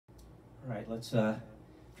All right, let's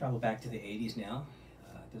travel back to the 80s now.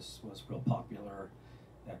 This was real popular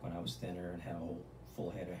back when I was thinner and had a whole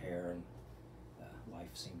full head of hair, and life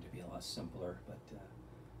seemed to be a lot simpler. But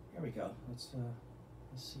here we go. Let's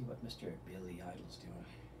see what Mr. Billy Idol's doing.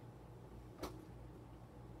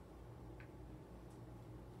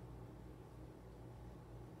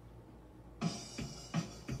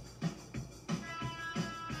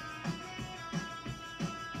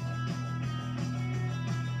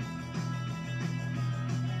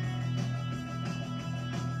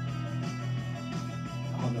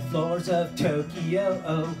 On the floors of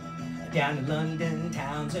Tokyo, down in London,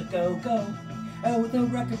 towns a go-go. Oh, with a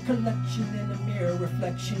record collection and a mirror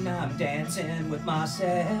reflection, I'm dancing with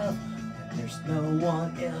myself. And there's no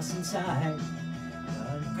one else inside.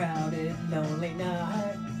 Uncrowded, lonely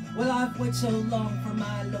night. Well, I've waited so long for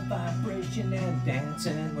my low vibration and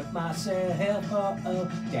dancing with myself. Oh,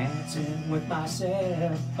 dancing with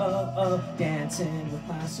myself. Oh, dancing with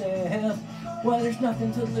myself. Well, there's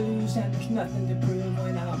nothing to lose and there's nothing to prove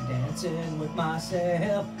when I'm dancing with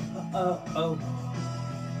myself. Oh.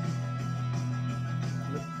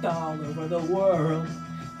 Looked all over the world,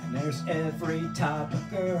 and there's every type of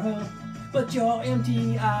girl. But your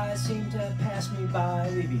empty eyes seem to pass me by,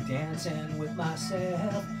 leave me dancing with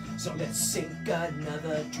myself. So let's sink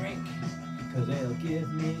another drink, 'cause it'll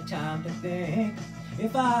give me time to think.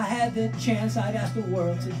 If I had the chance, I'd ask the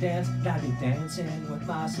world to dance, and I'd be dancing with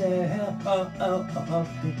myself. Oh,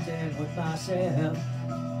 dancing with myself.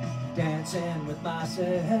 Dancing with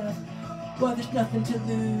myself. Well, there's nothing to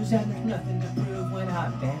lose and there's nothing to prove when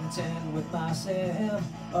I'm dancing with myself.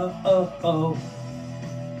 Oh.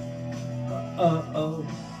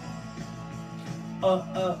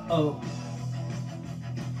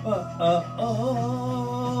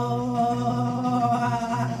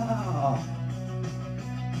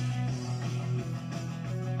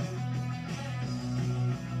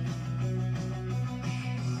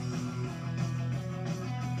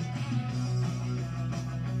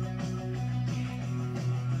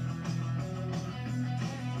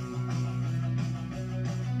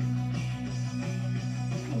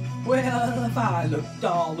 Well, if I looked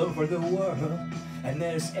all over the world, and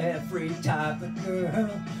there's every type of girl,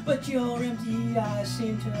 but your empty eyes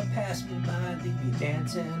seem to pass me by, leave me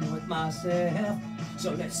dancing with myself.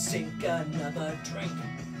 So let's sink another drink,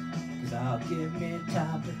 'cause I'll give me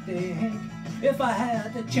time to think. If I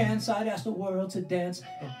had the chance, I'd ask the world to dance,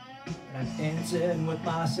 and I'm dancing with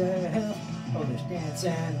myself. Oh, there's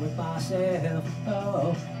dancing with myself.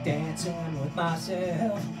 Oh, dancing with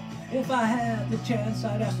myself. If I had the chance,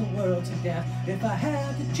 I'd ask the world to dance. If I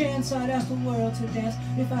had the chance, I'd ask the world to dance.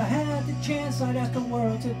 If I had the chance, I'd ask the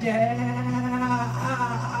world to dance.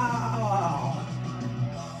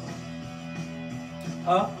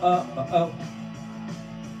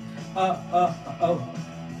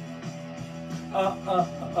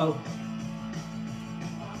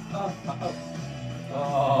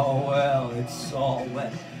 Oh, well, it's all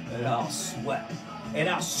wet, and I'll sweat, and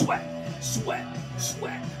I'll sweat.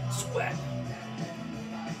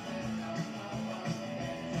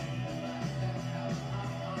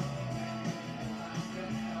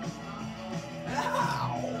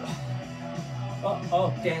 Ow!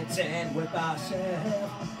 Oh, dancing with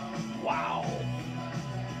myself. Wow!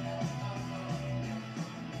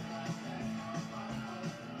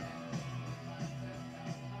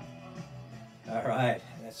 All right,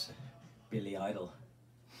 that's Billy Idol.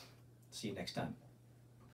 See you next time.